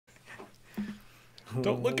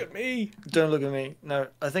Don't look at me. Don't look at me. No,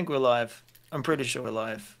 I think we're live. I'm pretty sure we're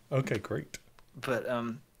live. Okay, great. But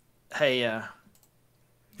hey,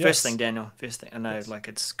 first thing, Yes. Daniel. First thing. I know, Yes. like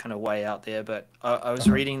it's kind of way out there, but I was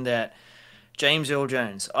reading that James Earl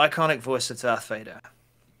Jones, iconic voice of Darth Vader.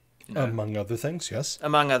 You know, Among other things, yes.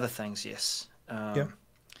 among other things, yes. Yeah.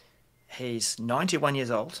 He's 91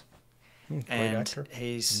 years old, Great and actor.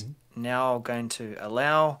 he's now going to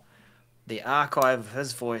allow the archive of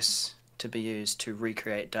his voice to be used to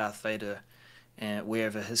recreate Darth Vader and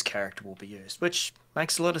wherever his character will be used, which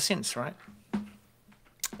makes a lot of sense, right?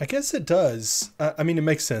 I guess it does. I mean, it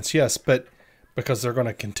makes sense, yes, but because they're going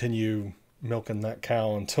to continue milking that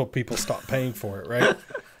cow until people stop paying for it,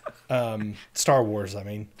 right? Star Wars, I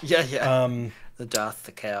mean. Yeah, yeah. Um, The Darth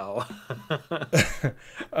the cow.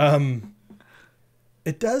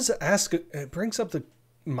 it does ask. It brings up a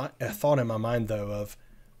thought in my mind, though, of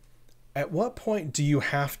at what point do you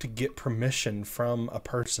have to get permission from a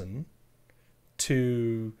person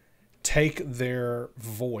to take their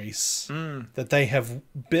voice that they have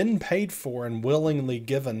been paid for and willingly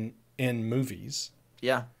given in movies,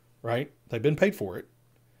 Yeah. right? They've been paid for it.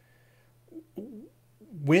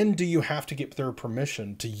 When do you have to get their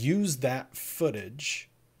permission to use that footage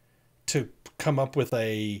to come up with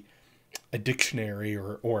a dictionary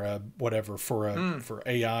or a whatever for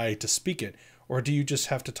AI to speak it? Or do you just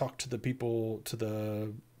have to talk to the people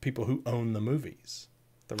who own the movies,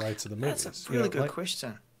 the rights of the movies? That's a really good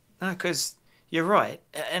question. No, because you're right.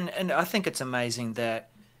 And I think it's amazing that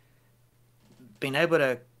being able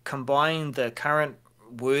to combine the current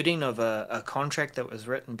wording of a contract that was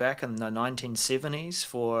written back in the 1970s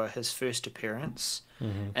for his first appearance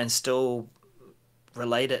and still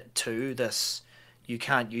relate it to this, you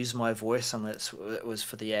can't use my voice unless it was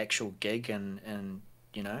for the actual gig and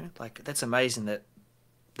you know, like that's amazing that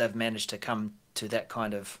they've managed to come to that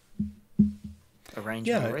kind of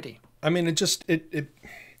arrangement already. I mean, it's just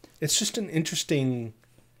an interesting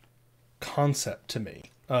concept to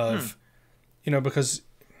me of, because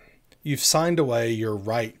you've signed away your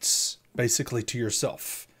rights basically to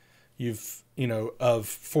yourself. You've,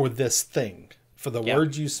 for this thing, for the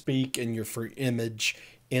words you speak and your free image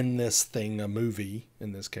in this thing, a movie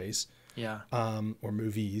in this case, or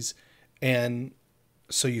movies. And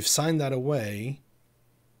so you've signed that away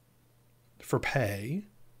for pay.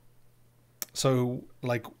 So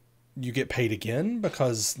like you get paid again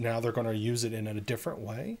because now they're going to use it in a different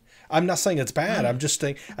way. I'm not saying it's bad. I'm just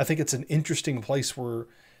saying, I think it's an interesting place where,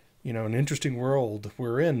 an interesting world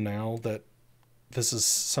we're in now that this is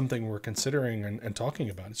something we're considering and talking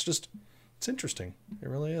about. It's interesting. It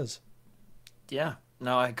really is. Yeah,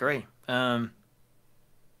 no, I agree.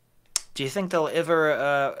 Do you think they'll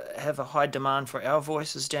ever have a high demand for our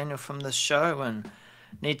voices, Daniel, from this show and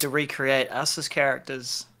need to recreate us as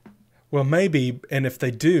characters? Well, maybe, and if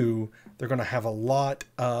they do, they're going to have a lot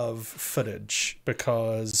of footage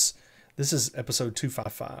because this is episode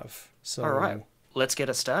 255. So, all right, let's get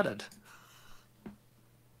it started.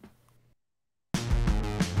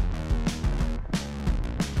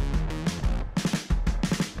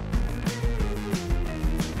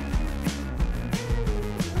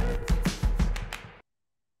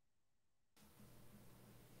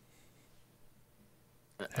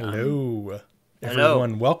 Hello, hello.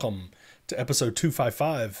 everyone. Welcome to episode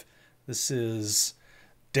 255. This is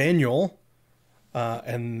Daniel,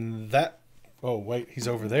 and that. Oh wait, he's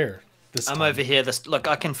over there. I'm over here. Look,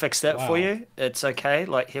 I can fix that for you. It's okay.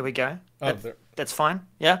 Like, here we go. That's fine.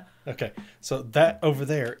 Yeah. Okay, so that over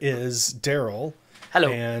there is Darrell. Hello.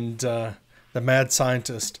 And the mad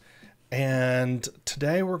scientist. And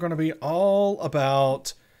today we're going to be all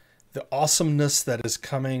about the awesomeness that is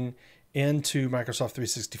coming into Microsoft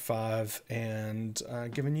 365 and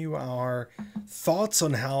giving you our thoughts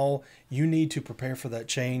on how you need to prepare for that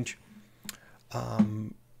change. But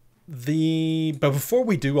before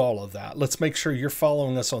we do all of that, let's make sure you're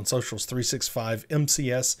following us on socials, 365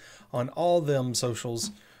 MCS on all them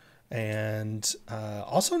socials. And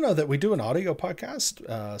also know that we do an audio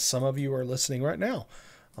podcast. Some of you are listening right now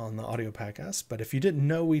on the audio podcast. But if you didn't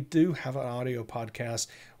know, we do have an audio podcast.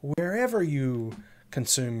 Wherever you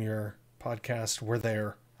consume your podcast, we're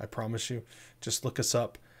there. I promise you. Just look us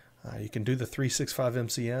up. You can do the 365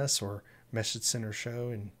 MCS or Message Center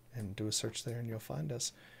Show and do a search there and you'll find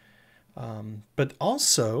us. But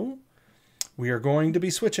also, we are going to be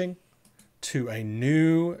switching to a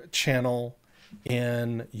new channel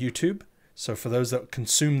in YouTube. So for those that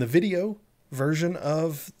consume the video version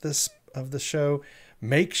of the show,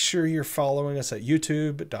 make sure you're following us at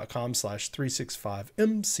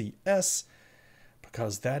youtube.com/365MCS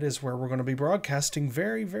because that is where we're going to be broadcasting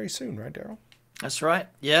very, very soon, right, Darrell? That's right.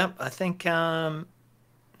 Yeah, I think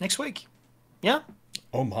next week. Yeah.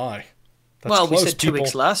 Oh my. That's Well, close, we said 2 weeks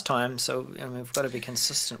people. last time, so we've got to be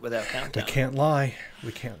consistent with our We countdown. can't lie.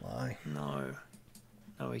 We can't lie. No,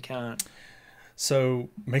 we can't. So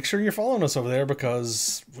make sure you're following us over there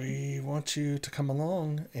because we want you to come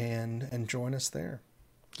along and join us there.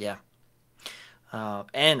 Yeah.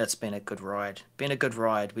 And it's been a good ride. We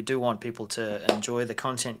do want people to enjoy the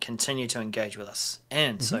content, continue to engage with us.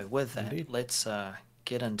 And so with that, Indeed. let's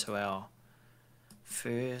get into our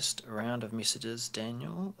first round of messages,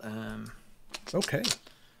 Daniel. Okay.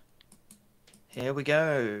 Here we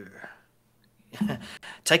go.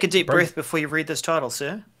 Take a deep breath before you read this title,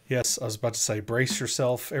 sir. Yes, I was about to say, brace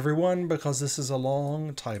yourself, everyone, because this is a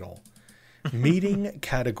long title. Meeting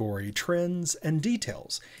category trends and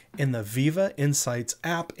details in the Viva Insights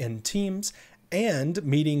app in Teams and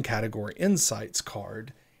meeting category insights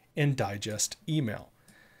card in Digest email.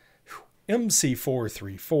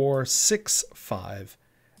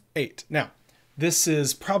 MC434658. Now, this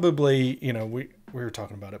is probably, we were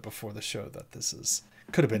talking about it before the show that this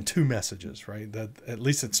could have been 2 messages, right? That at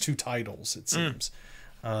least it's 2 titles, it seems.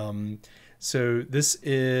 So this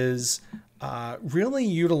is really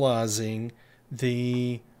utilizing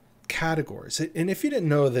the categories. And if you didn't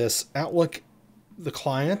know this, Outlook, the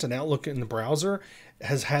client, and Outlook in the browser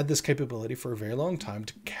has had this capability for a very long time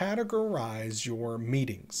to categorize your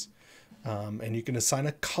meetings. And you can assign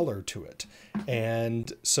a color to it.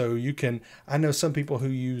 And so I know some people who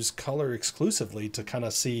use color exclusively to kind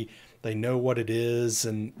of see, they know what it is,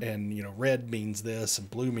 and red means this and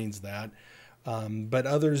blue means that. But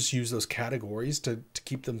others use those categories to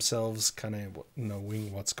keep themselves kind of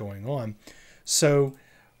knowing what's going on. So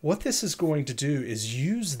what this is going to do is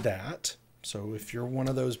use that. So if you're one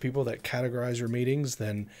of those people that categorize your meetings,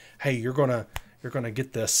 then, hey, you're going to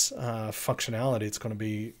get this functionality. It's going to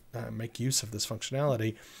be make use of this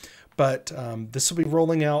functionality. But this will be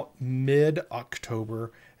rolling out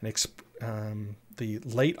mid-October and the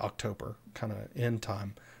late October kind of end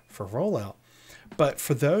time for rollout. But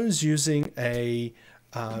for those using a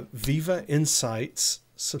Viva Insights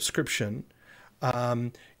subscription,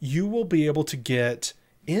 you will be able to get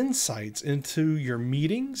insights into your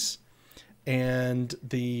meetings and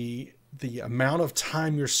the amount of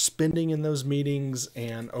time you're spending in those meetings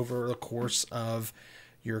and over the course of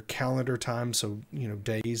your calendar time, so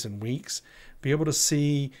days and weeks, be able to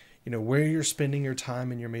see where you're spending your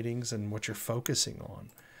time in your meetings and what you're focusing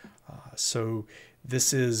on. So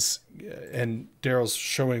this is, and Darrell's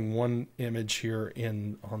showing one image here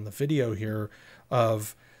on the video here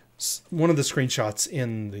of one of the screenshots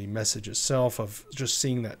in the message itself of just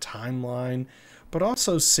seeing that timeline, but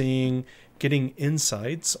also getting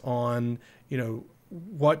insights on,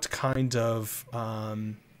 what kind of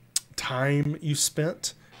time you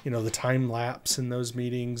spent, the time lapse in those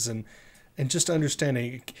meetings, and just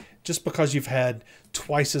understanding, just because you've had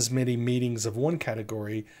twice as many meetings of one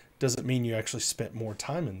category doesn't mean you actually spent more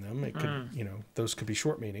time in them. It could, those could be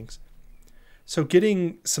short meetings. So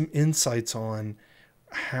getting some insights on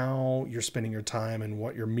how you're spending your time and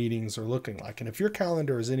what your meetings are looking like. And if your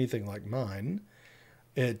calendar is anything like mine,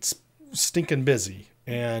 it's stinking busy,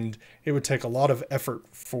 and it would take a lot of effort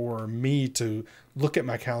for me to look at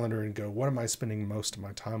my calendar and go, what am I spending most of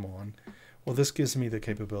my time on? Well, this gives me the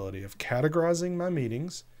capability of categorizing my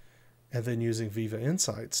meetings and then using Viva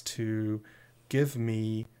Insights to give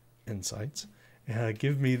me insights and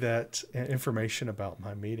give me that information about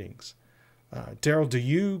my meetings. Darrell, do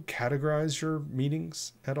you categorize your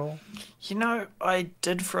meetings at all? I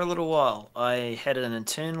did for a little while. I had an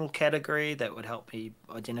internal category that would help me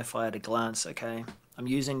identify at a glance, okay, I'm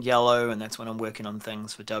using yellow, and that's when I'm working on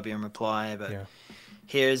things for WM Reply, but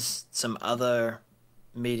here's some other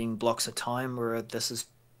meeting blocks of time where this is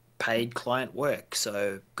paid client work,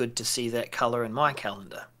 so good to see that color in my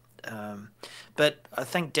calendar. But I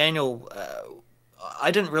think, Daniel,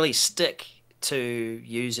 I didn't really stick to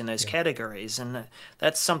using those categories, and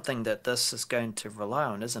that's something that this is going to rely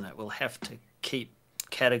on, isn't it? We'll have to keep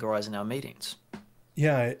categorizing our meetings.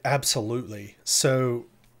 Yeah, absolutely. So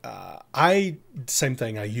same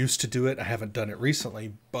thing. I used to do it. I haven't done it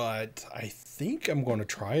recently, but I think I'm going to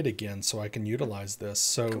try it again so I can utilize this.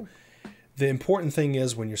 So cool. The important thing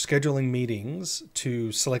is when you're scheduling meetings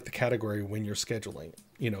to select the category when you're scheduling.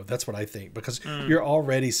 That's what I think, because you're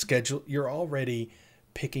already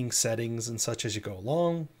picking settings and such as you go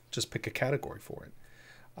along. Just pick a category for it.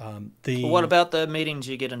 What about the meetings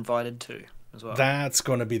you get invited to as well? That's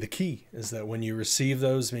going to be the key, is that when you receive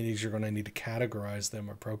those meetings, you're going to need to categorize them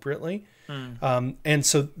appropriately. And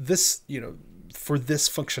so this, for this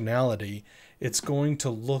functionality, it's going to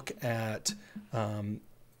look at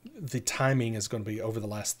the timing is going to be over the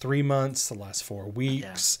last 3 months, the last 4 Yeah.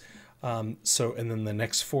 weeks, and then the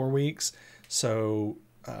next 4 weeks. So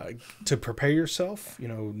to prepare yourself,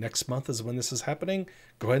 next month is when this is happening.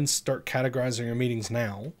 Go ahead and start categorizing your meetings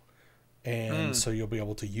now, and so you'll be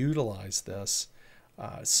able to utilize this.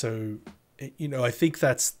 I think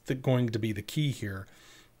that's going to be the key here,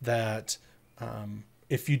 that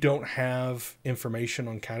if you don't have information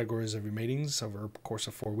on categories of your meetings over a course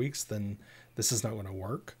of 4 weeks, then this is not going to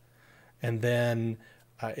work. And then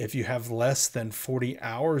if you have less than 40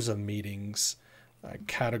 hours of meetings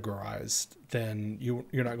categorized, then you're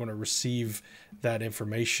not going to receive that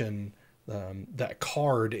information, that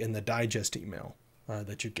card in the digest email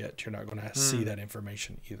that you get. You're not going to see that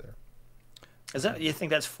information either. Is that, you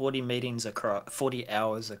think that's 40 meetings across 40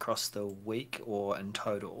 hours across the week, or in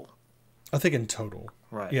total? I think in total.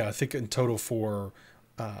 Right. Yeah, I think in total for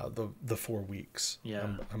the 4 weeks.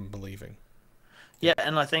 Yeah. I'm believing. Yeah,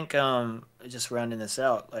 and I think just rounding this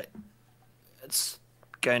out, like, it's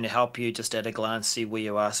going to help you just at a glance see where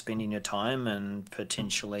you are spending your time and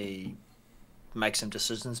potentially make some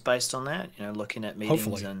decisions based on that. Looking at meetings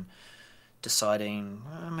Hopefully. and deciding,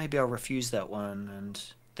 maybe I'll refuse that one, and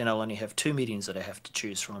then I'll only have 2 meetings that I have to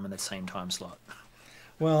choose from in the same time slot.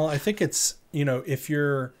 Well, I think it's, if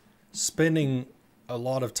you're spending a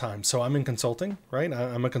lot of time. So I'm in consulting, right?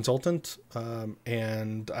 I'm a consultant,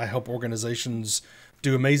 and I help organizations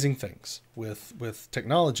do amazing things with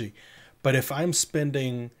technology. But if I'm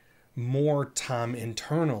spending more time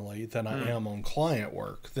internally than I am on client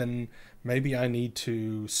work, then maybe I need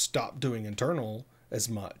to stop doing internal as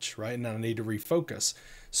much, right? And I need to refocus.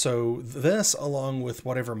 So this, along with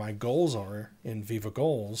whatever my goals are in Viva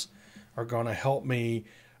Goals, are going to help me.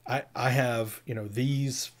 I have,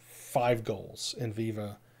 these 5 goals in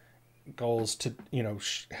Viva Goals to,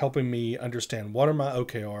 helping me understand what are my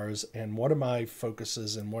OKRs and what are my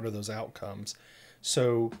focuses and what are those outcomes.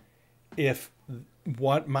 So if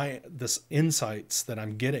this insights that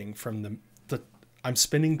I'm getting from the I'm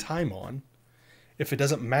spending time on, if it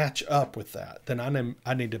doesn't match up with that, then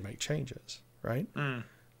I need to make changes, right?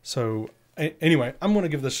 So anyway, I'm going to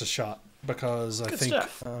give this a shot because Good I think,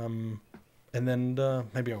 stuff. and then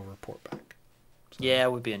maybe I'll report back. So. Yeah,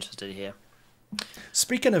 we'd be interested here.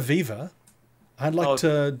 Speaking of Viva, I'd like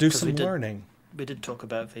to do some learning. We did talk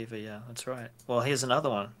about Viva, yeah, that's right. Well, here's another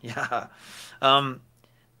one. Yeah.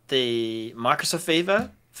 The Microsoft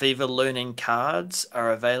Viva Learning Cards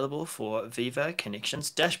are available for Viva Connections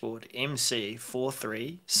Dashboard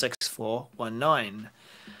MC436419.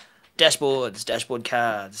 Dashboard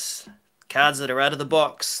cards that are out of the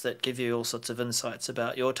box that give you all sorts of insights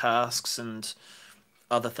about your tasks and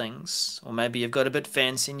other things. Or maybe you've got a bit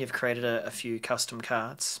fancy and you've created a few custom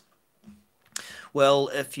cards. Well,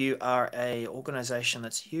 if you are a organization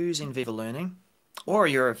that's using Viva Learning, or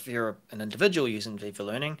if you're an individual using Viva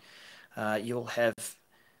Learning, you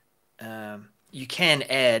can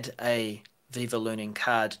add a Viva Learning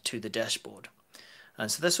card to the dashboard.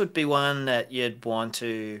 And so this would be one that you'd want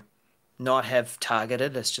to not have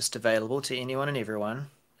targeted. It's just available to anyone and everyone.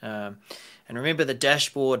 And remember, the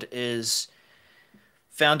dashboard is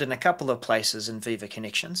found in a couple of places in Viva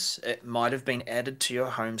Connections. It might have been added to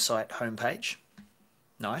your home site homepage.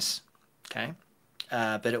 Nice. Okay.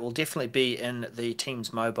 But it will definitely be in the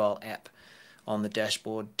Teams mobile app on the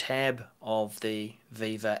dashboard tab of the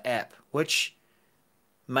Viva app, which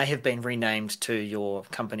may have been renamed to your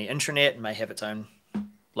company intranet and may have its own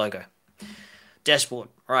logo. Dashboard.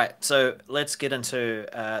 Right, so let's get into,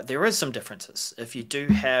 there is some differences. If you do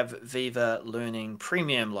have Viva Learning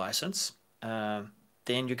Premium license,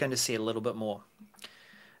 then you're going to see a little bit more.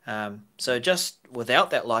 So just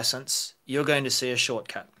without that license, you're going to see a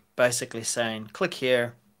shortcut, basically saying, click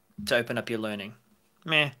here to open up your learning.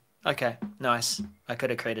 Meh, okay, nice. I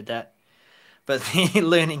could have created that. But the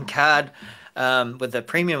learning card with the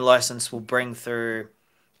premium license will bring through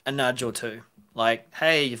a nudge or two. Like,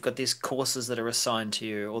 hey, you've got these courses that are assigned to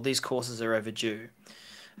you, or these courses are overdue.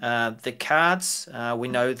 The cards, we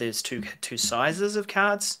know there's two sizes of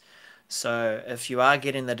cards. So if you are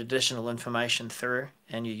getting that additional information through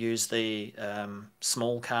and you use the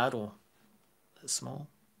small card, or small,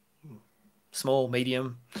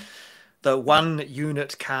 medium, the 1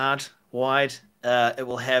 unit card wide, it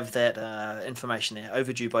will have that information there.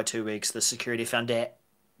 Overdue by 2 weeks, the security found that.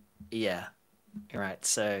 Yeah, right.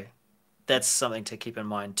 So that's something to keep in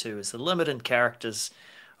mind too, is the limit in characters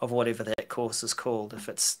of whatever that course is called. If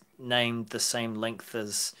it's named the same length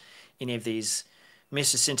as any of these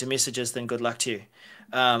center messages, then good luck to you.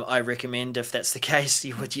 I recommend, if that's the case,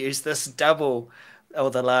 you would use this double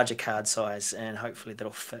or the larger card size, and hopefully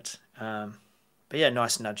that'll fit. But yeah,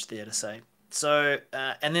 nice nudge there to say, So,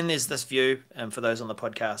 and then there's this view, and for those on the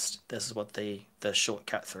podcast, this is what the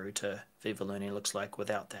shortcut through to Viva Learning looks like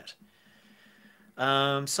without that.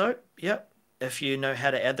 So, yep, if you know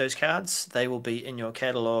how to add those cards, they will be in your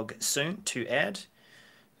catalog soon to add.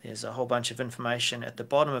 There's a whole bunch of information at the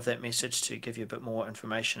bottom of that message to give you a bit more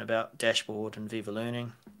information about Dashboard and Viva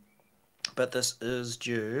Learning. But this is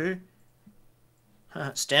due.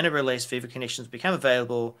 Standard release Viva Connections become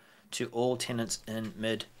available to all tenants in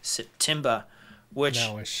mid-September, which...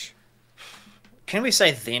 Nowish. Can we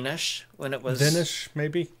say thenish when it was... Thenish,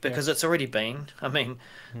 maybe? Because it's already been. I mean,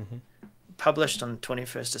 published on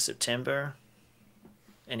 21st of September.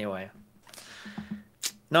 Anyway.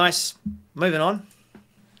 Nice. Moving on.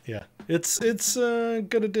 Yeah. It's a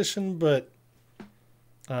good addition, but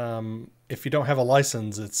if you don't have a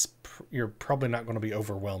license, you're probably not going to be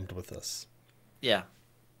overwhelmed with this. Yeah.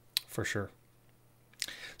 For sure.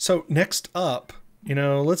 So next up,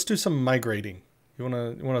 let's do some migrating. You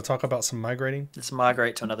wanna talk about some migrating? Let's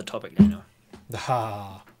migrate to another topic, Daniel.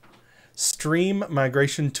 Stream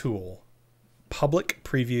migration tool, public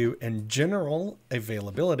preview and general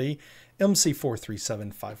availability,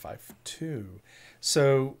 MC437552.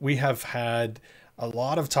 So we have had a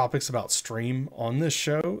lot of topics about stream on this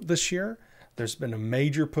show this year. There's been a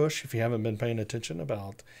major push, if you haven't been paying attention,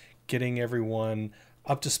 about getting everyone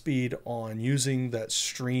up to speed on using that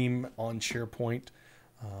stream on SharePoint,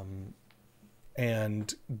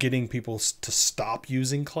 and getting people to stop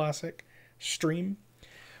using Classic Stream.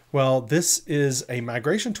 Well, this is a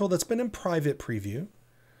migration tool that's been in private preview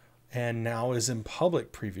and now is in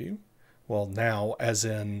public preview. Well, now as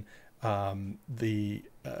in the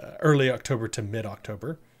early October to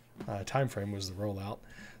mid-October timeframe was the rollout.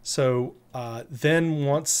 So then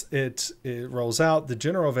once it rolls out, the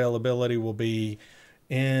general availability will be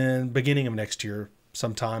in beginning of next year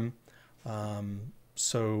sometime.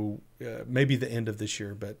 So maybe the end of this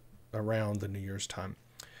year, but around the New Year's time.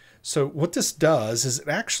 So what this does is it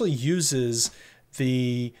actually uses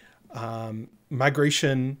the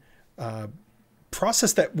migration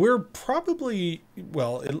process that we're probably,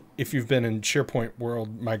 if you've been in SharePoint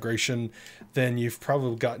world migration, then you've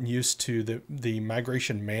probably gotten used to the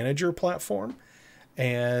migration manager platform.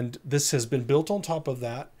 And this has been built on top of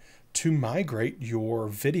that to migrate your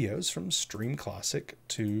videos from Stream Classic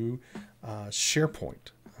to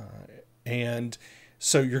SharePoint. And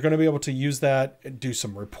so you're going to be able to use that, do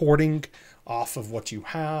some reporting off of what you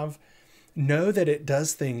have. Know that it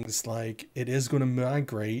does things like it is going to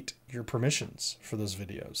migrate your permissions for those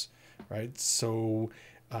videos, right? So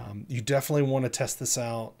you definitely want to test this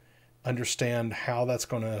out, understand how that's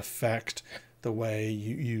going to affect the way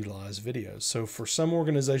you utilize videos. So for some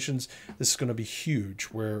organizations, this is going to be huge,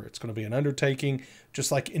 where it's going to be an undertaking,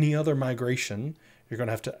 just like any other migration. You're going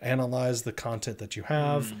to have to analyze the content that you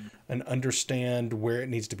have and understand where it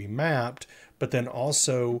needs to be mapped, but then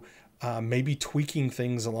also maybe tweaking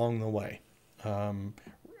things along the way.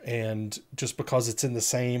 And just because it's in the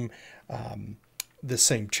same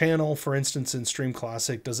channel, for instance, in Stream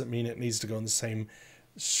Classic, doesn't mean it needs to go in the same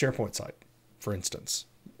SharePoint site, for instance.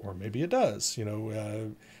 Or maybe it does,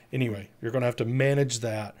 anyway, you're going to have to manage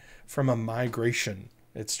that from a migration.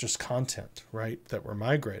 It's just content, right, that we're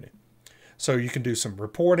migrating. So you can do some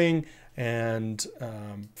reporting and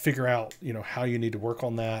figure out, how you need to work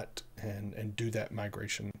on that and do that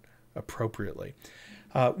migration appropriately.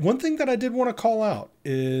 One thing that I did want to call out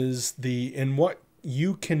is what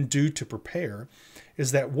you can do to prepare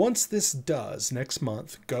is that once this does next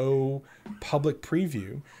month go public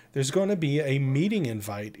preview, there's going to be a meeting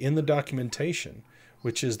invite in the documentation,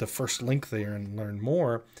 which is the first link there and learn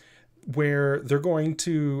more, where they're going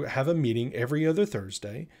to have a meeting every other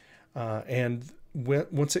Thursday. And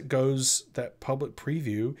once it goes that public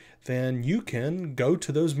preview, then you can go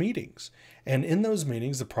to those meetings. And in those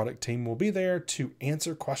meetings, the product team will be there to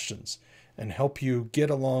answer questions and help you get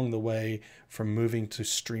along the way from moving to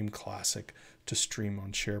Stream Classic to Stream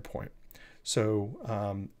on SharePoint.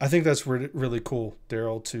 So I think that's really cool,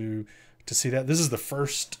 Darrell, to see that. This is the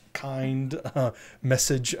first kind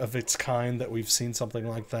message of its kind that we've seen something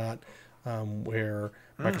like that, where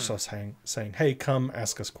Microsoft's saying, hey, come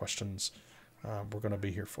ask us questions. We're going to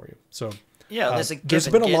be here for you. So yeah, there's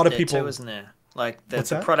been a lot of people, too, isn't there? Like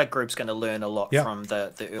the product group's going to learn a lot from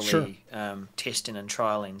the early testing and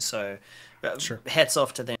trialing. So hats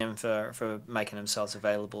off to them for making themselves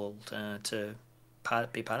available to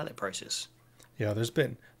be part of that process. Yeah, there's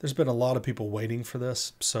been a lot of people waiting for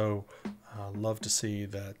this. So love to see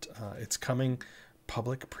that it's coming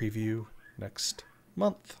public preview next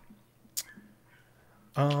month.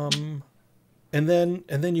 And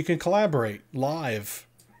then you can collaborate live,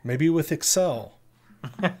 maybe with Excel,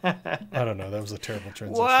 I don't know. That was a terrible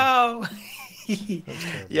transition. Wow. That's terrible.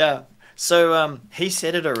 Yeah. So he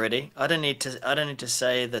said it already. I don't need to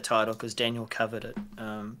say the title because Daniel covered it.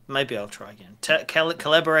 Maybe I'll try again.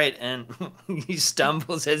 Collaborate and he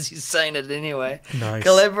stumbles as he's saying it anyway. Nice.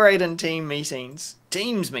 Collaborate in Teams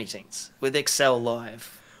meetings with Excel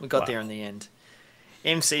Live. We got there in the end.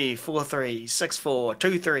 MC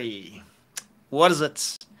 436423. What is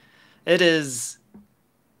it? It is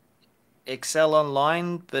Excel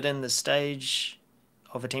Online, but in the stage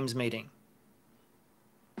of a Teams meeting.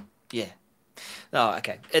 Yeah. Oh,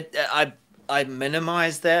 okay. I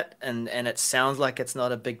minimize that, and it sounds like it's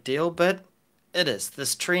not a big deal, but it is.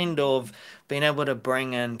 This trend of being able to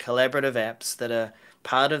bring in collaborative apps that are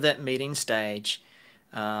part of that meeting stage,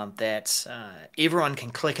 that everyone can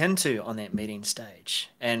click into on that meeting stage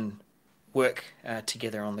and work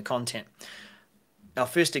together on the content. Our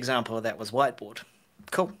first example of that was Whiteboard.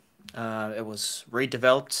 Cool. It was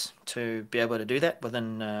redeveloped to be able to do that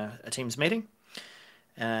within a Teams meeting.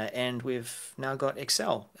 And we've now got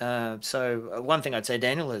Excel. So one thing I'd say,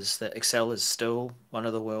 Daniel, is that Excel is still one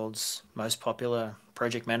of the world's most popular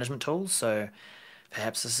project management tools. So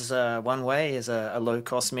perhaps this is one way, is a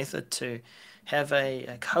low-cost method to have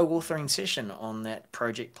a co-authoring session on that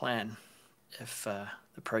project plan if the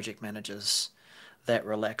project manager's that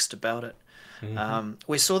relaxed about it. Mm-hmm.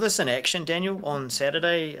 We saw this in action, Daniel, on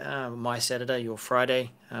Saturday, my Saturday, your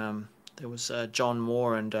Friday. There was John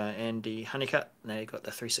Moore and Andy Honeycutt. They got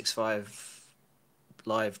the 365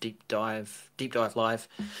 live deep dive live,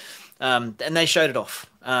 and they showed it off.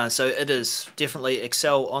 So it is definitely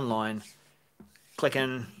Excel Online. Click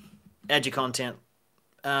in, add your content.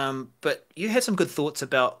 But you had some good thoughts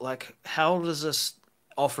about, like, how does this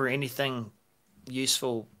offer anything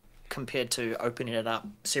useful compared to opening it up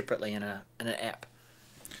separately in an app?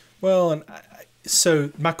 Well, and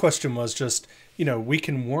so my question was just, we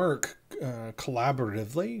can work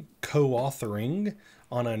collaboratively, co-authoring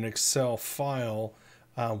on an Excel file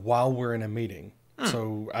while we're in a meeting.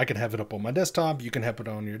 So I can have it up on my desktop, you can have it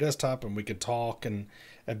on your desktop, and we could talk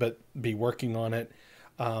but be working on it.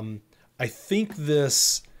 I think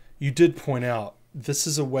you did point out, this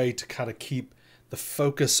is a way to kind of keep the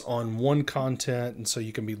focus on one content, and so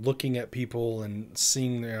you can be looking at people and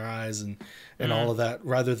seeing their eyes and all of that,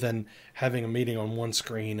 rather than having a meeting on one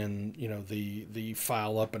screen and the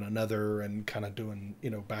file up in another and kind of doing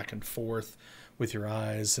back and forth with your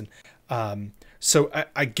eyes. And so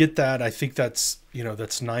I get that. I think that's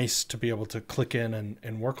that's nice to be able to click in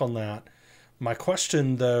and work on that. My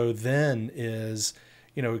question though then is,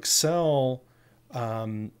 Excel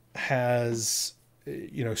has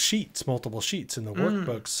multiple sheets in the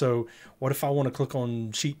workbook. So what if I want to click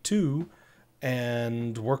on sheet 2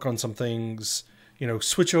 and work on some things,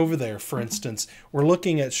 switch over there? For instance, we're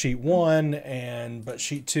looking at sheet 1 but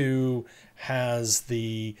sheet 2 has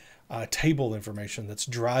the table information that's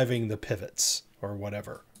driving the pivots or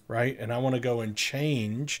whatever, right? And I want to go and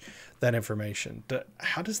change that information.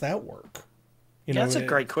 How does that work? That's a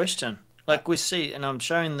great question. Like we see, and I'm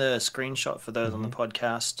showing the screenshot for those on the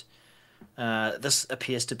podcast. This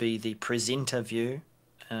appears to be the presenter view.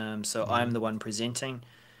 So I'm the one presenting.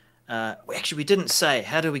 Actually, we didn't say,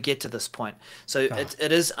 how do we get to this point? So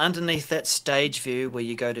it is underneath that stage view where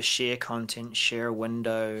you go to share content, share a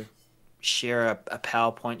window, share a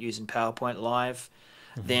PowerPoint using PowerPoint Live.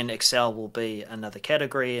 Then Excel will be another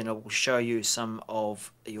category, and it will show you some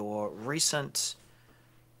of your recent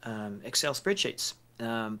Excel spreadsheets.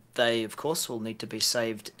 They, of course, will need to be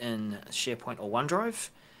saved in SharePoint or OneDrive.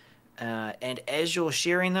 And as you're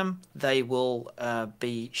sharing them, they will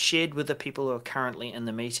be shared with the people who are currently in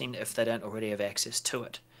the meeting if they don't already have access to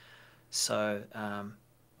it. So,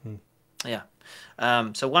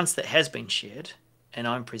 so once that has been shared and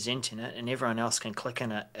I'm presenting it and everyone else can click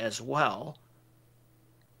in it as well,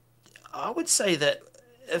 I would say that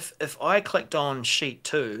if I clicked on sheet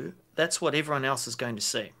 2, that's what everyone else is going to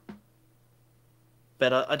see.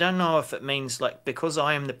 But I don't know if it means, like, because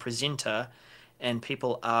I am the presenter and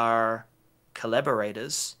people are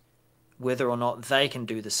collaborators, whether or not they can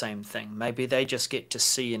do the same thing. Maybe they just get to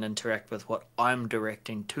see and interact with what I'm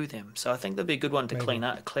directing to them. So I think that'd be a good one to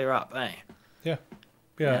clear up, eh? Yeah,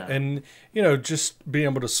 and just being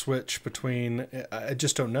able to switch between, I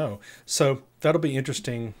just don't know. So that'll be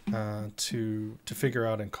interesting to figure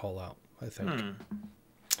out and call out, I think.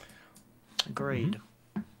 Agreed.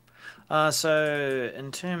 So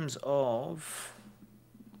in terms of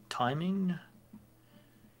timing,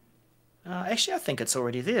 actually I think it's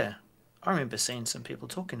already there. I remember seeing some people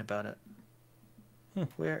talking about it.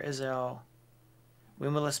 Where is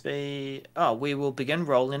when will this be? Oh, we will begin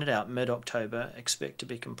rolling it out mid-October. Expect to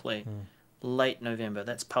be complete late November.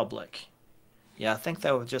 That's public. Yeah, I think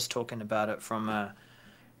they were just talking about it from a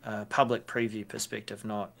public preview perspective,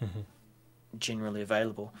 not generally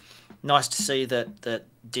available. Nice to see that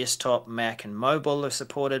desktop, Mac, and mobile are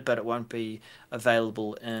supported, but it won't be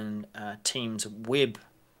available in Teams web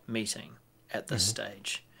meeting at this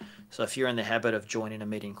stage. So if you're in the habit of joining a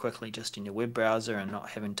meeting quickly just in your web browser and not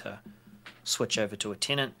having to switch over to a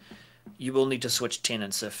tenant, you will need to switch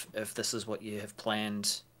tenants if this is what you have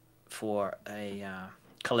planned for a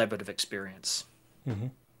collaborative experience.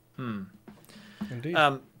 Indeed.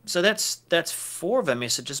 So that's 4 of our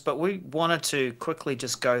messages, but we wanted to quickly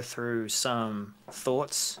just go through some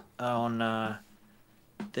thoughts on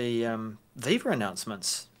the Viva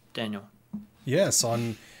announcements, Daniel. Yes,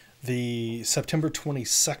 on the September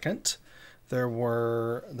 22nd, there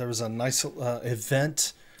was a nice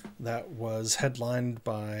event that was headlined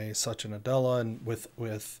by Satya Nadella and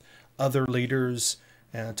with other leaders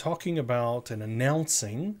talking about and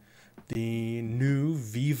announcing the new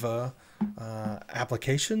Viva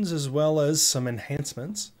applications, as well as some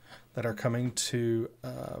enhancements that are coming to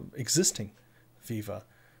existing Viva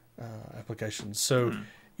applications. So,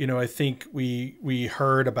 I think we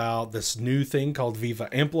heard about this new thing called Viva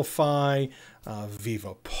Amplify.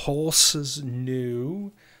 Viva Pulse is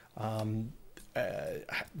new.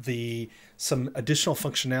 Some additional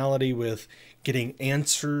functionality with getting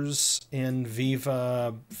answers in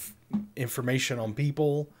Viva, information on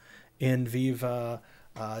people in Viva,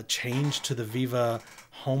 change to the Viva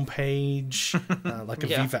homepage, like a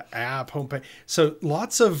Viva app homepage. So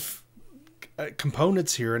lots of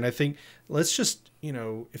components here, and I think let's just,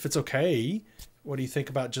 if it's okay, what do you think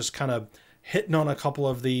about just kind of hitting on a couple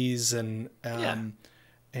of these so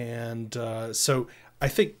I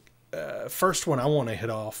think first one I want to hit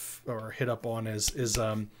up on is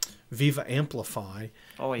Viva Amplify.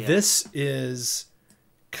 Oh yeah. This is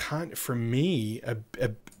kind of, for me,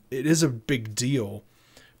 it is a big deal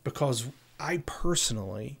because I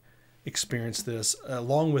personally experienced this,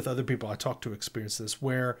 along with other people I talked to experience this,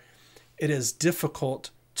 where it is difficult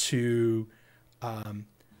to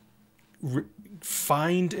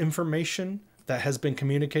find information that has been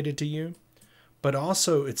communicated to you, but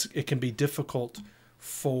also it can be difficult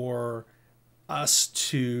for us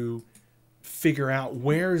to figure out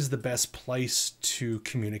where is the best place to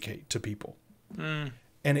communicate to people.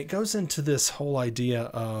 And it goes into this whole idea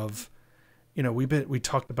of, we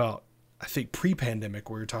talked about, I think pre-pandemic,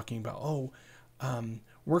 we were talking about,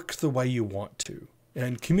 work the way you want to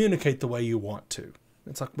and communicate the way you want to.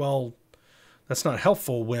 It's like, well, that's not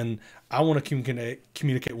helpful when I want to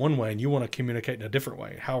communicate one way and you want to communicate in a different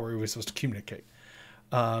way. How are we supposed to communicate?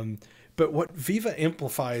 But what Viva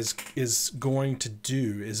Amplify is going to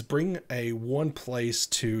do is bring one place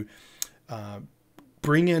to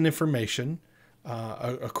bring in information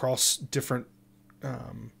across different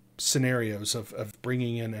scenarios of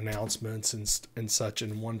bringing in announcements and such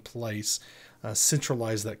in one place,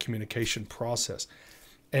 centralize that communication process.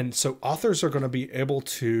 And so authors are going to be able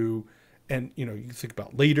to, and you can think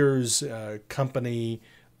about leaders, company,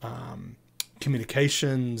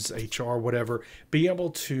 communications, HR, whatever, be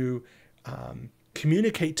able to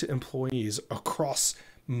communicate to employees across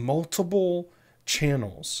multiple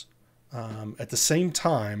channels at the same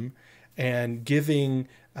time, and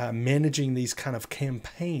managing these kind of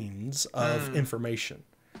campaigns of information.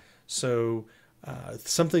 So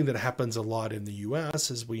something that happens a lot in the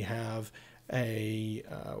US is we have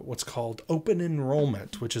what's called open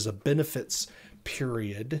enrollment, which is a benefits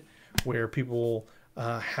period where people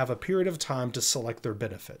have a period of time to select their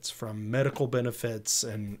benefits, from medical benefits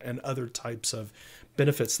and other types of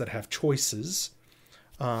benefits that have choices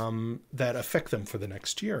that affect them for the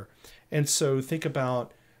next year. And so think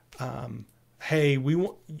about, hey,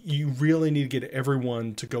 you really need to get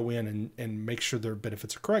everyone to go in and make sure their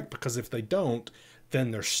benefits are correct, because if they don't,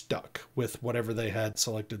 then they're stuck with whatever they had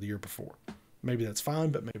selected the year before. Maybe that's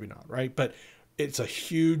fine, but maybe not, right? But it's a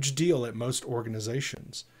huge deal at most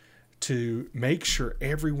organizations to make sure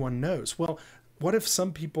everyone knows. Well, what if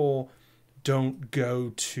some people don't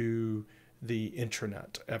go to the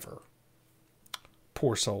intranet ever?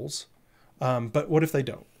 Poor souls. But what if they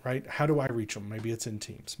don't, right? How do I reach them? Maybe it's in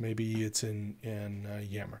Teams. Maybe it's in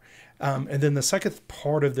Yammer. And then the second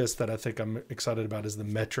part of this that I think I'm excited about is the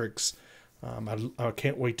metrics. I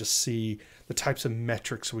can't wait to see the types of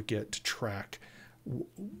metrics we get to track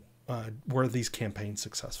were these campaigns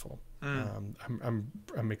successful.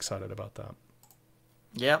 I'm excited about that.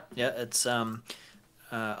 Yeah. It's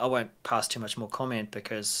I won't pass too much more comment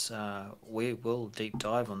because we will deep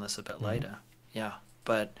dive on this a bit later. Yeah,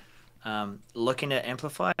 but looking at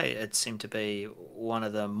Amplify, it seemed to be one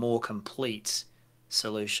of the more complete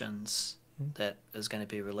solutions that is going to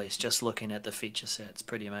be released. Just looking at the feature set, it's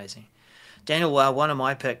pretty amazing. Daniel, one of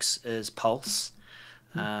my picks is Pulse.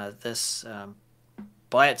 This,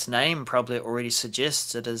 by its name, probably already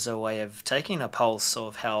suggests it is a way of taking a pulse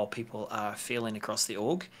of how people are feeling across the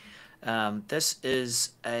org. This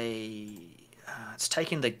is it's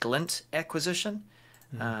taking the Glint acquisition,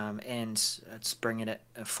 and it's bringing it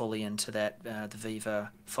fully into that the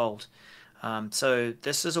Viva fold. So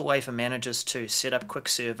this is a way for managers to set up quick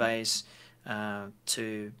surveys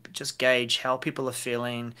to just gauge how people are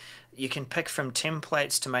feeling. You can pick from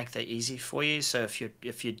templates to make that easy for you. So if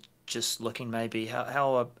you're just looking maybe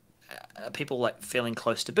how are people like feeling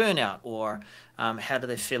close to burnout, or how do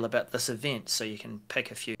they feel about this event? So you can pick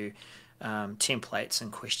a few templates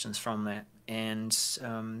and questions from that, and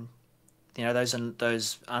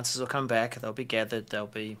those answers will come back. They'll be gathered. They'll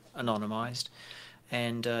be anonymized,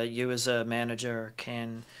 and you as a manager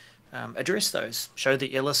can address those. Show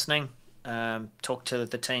that you're listening. Talk to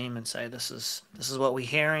the team and say this is what we're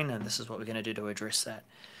hearing, and this is what we're going to do to address that.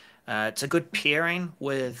 It's a good pairing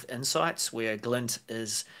with insights, where Glint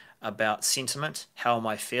is about sentiment, how am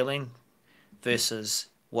I feeling, versus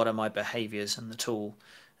what are my behaviors in the tool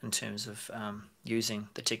in terms of using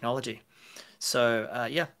the technology. So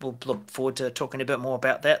we'll look forward to talking a bit more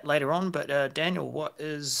about that later on. But Daniel, what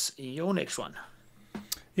is your next one?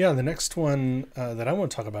 Yeah, the next one that I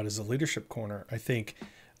want to talk about is the Leadership Corner. I think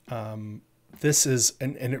this is,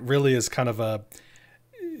 and it really is kind of a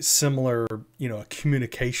similar, a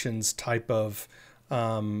communications type of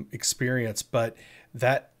experience, but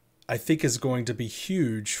that I think is going to be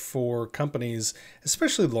huge for companies,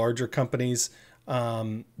 especially larger companies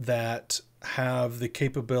that have the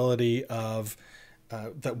capability of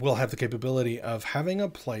having a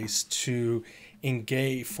place to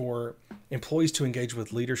engage, for employees to engage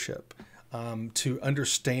with leadership, to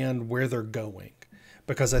understand where they're going.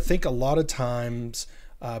 Because I think a lot of times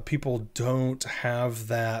people don't have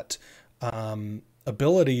that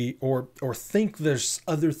ability, or think there's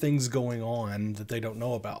other things going on that they don't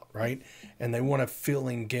know about, right? And they want to feel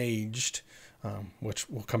engaged, which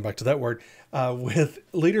we'll come back to that word, with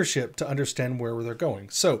leadership to understand where they're going.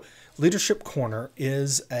 So Leadership Corner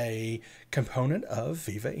is a component of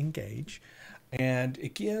Viva Engage, and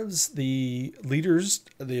it gives the leaders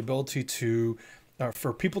the ability to,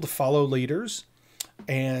 for people to follow leaders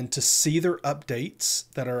and to see their updates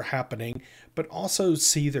that are happening, but also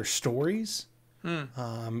see their stories,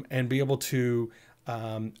 and be able to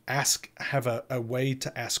have a way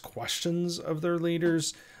to ask questions of their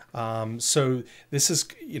leaders. So this is,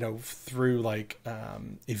 through like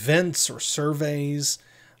events or surveys,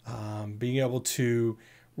 being able to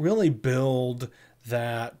really build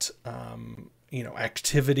that,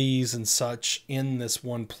 activities and such in this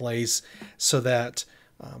one place, so that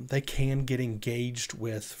they can get engaged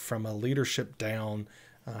with from a leadership down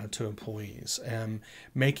to employees, and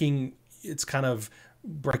it's kind of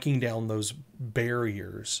breaking down those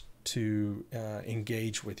barriers to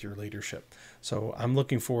engage with your leadership. So I'm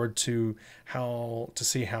looking forward to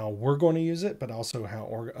see how we're going to use it, but also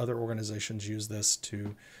how other organizations use this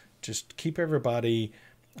to just keep everybody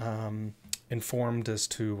informed as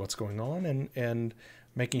to what's going on, and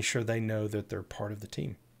making sure they know that they're part of the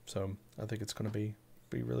team. So I think it's going to be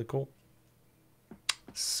really cool.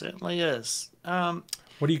 Certainly is.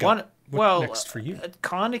 What do you got? What's next for you? It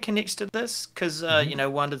kind of connects to this, because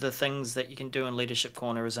one of the things that you can do in Leadership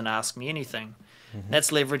Corner is an Ask Me Anything.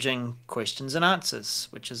 That's leveraging questions and answers,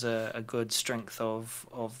 which is a good strength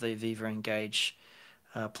of the Viva Engage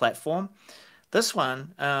platform. This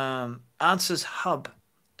one, Answers Hub,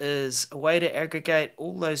 is a way to aggregate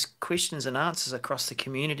all those questions and answers across the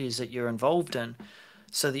communities that you're involved in,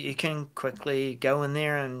 so that you can quickly go in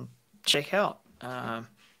there and check out,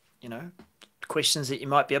 questions that you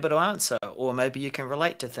might be able to answer, or maybe you can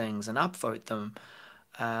relate to things and upvote them.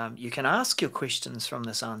 You can ask your questions from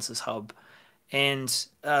this Answers Hub. And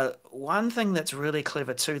one thing that's really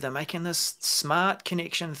clever too, they're making this smart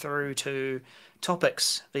connection through to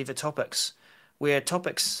Topics, Viva Topics, where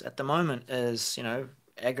Topics at the moment is,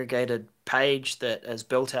 aggregated page that is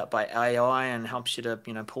built out by AI and helps you to,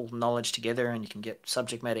 pull knowledge together, and you can get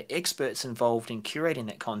subject matter experts involved in curating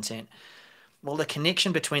that content. Well, the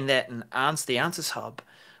connection between that and the Answers Hub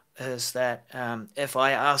is that if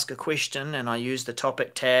I ask a question and I use the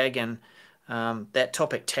topic tag, and that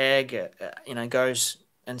topic tag, goes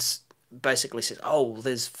and basically says, oh,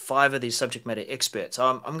 there's 5 of these subject matter experts.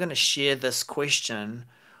 I'm going to share this question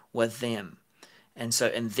with them. And so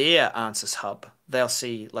in their Answers Hub, they'll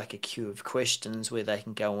see like a queue of questions where they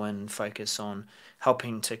can go in and focus on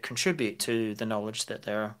helping to contribute to the knowledge that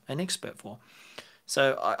they're an expert for.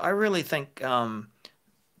 So I really think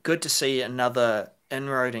good to see another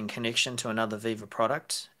inroad and connection to another Viva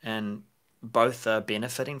product, and both are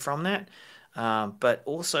benefiting from that. But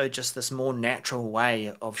also just this more natural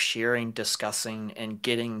way of sharing, discussing, and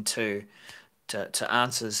getting to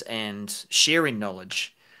answers and sharing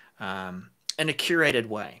knowledge in a curated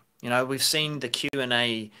way. You know, we've seen the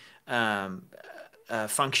Q&A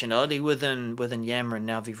functionality within Yammer and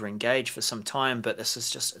now Viva Engage for some time, but this is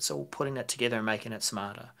just, it's all putting it together and making it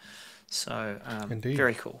smarter. So Indeed.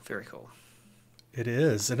 very cool, very cool. It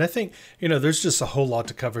is. And I think, there's just a whole lot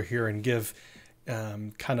to cover here and give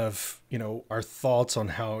kind of, our thoughts on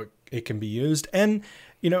how it can be used. And,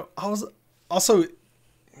 also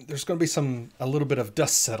there's going to be a little bit of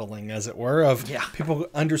dust settling, as it were, of people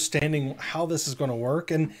understanding how this is going to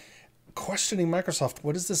work and questioning Microsoft.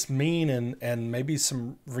 What does this mean? And maybe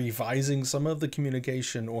some revising some of the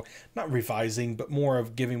communication, or not revising, but more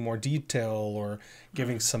of giving more detail or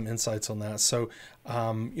giving some insights on that. So,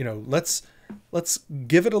 let's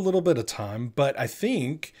give it a little bit of time, but I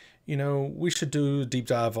think, we should do a deep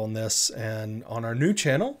dive on this and on our new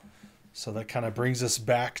channel. So that kind of brings us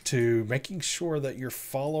back to making sure that you're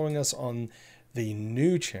following us on the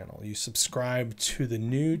new channel. You subscribe to the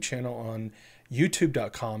new channel on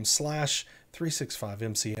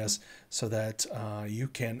youtube.com/365MCS so that you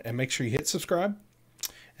can, and make sure you hit subscribe,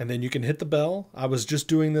 and then you can hit the bell. I was just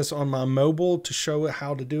doing this on my mobile to show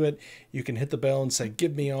how to do it. You can hit the bell and say,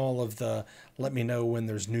 give me let me know when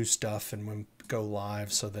there's new stuff and when go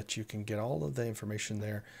live, so that you can get all of the information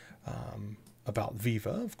there about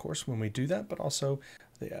Viva, of course, when we do that, but also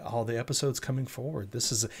all the episodes coming forward.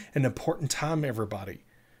 This is an important time, everybody.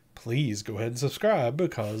 Please go ahead and subscribe,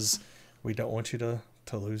 because we don't want you to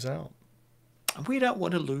lose out. We don't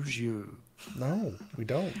want to lose you. No, we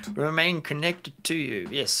don't. Remain connected to you,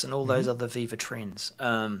 yes, and all those other Viva trends.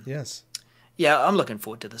 Yes. Yeah, I'm looking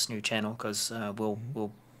forward to this new channel, because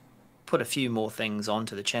we'll put a few more things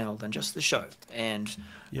onto the channel than just the show, and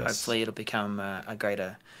hopefully it'll become a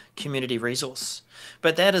greater community resource.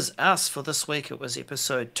 But that is us for this week. It was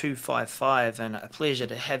episode 255, and a pleasure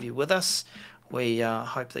to have you with us. We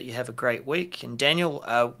hope that you have a great week. And Daniel,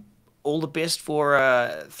 all the best for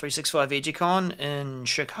 365 EduCon in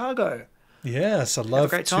Chicago. Yes, I'd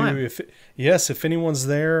love to. If anyone's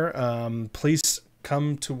there, please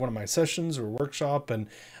come to one of my sessions or workshop and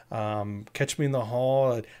catch me in the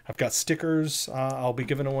hall. I've got stickers I'll be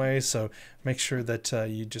giving away, so make sure that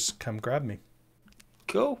you just come grab me.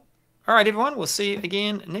 Cool. All right, everyone. We'll see you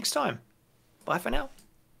again next time. Bye for now.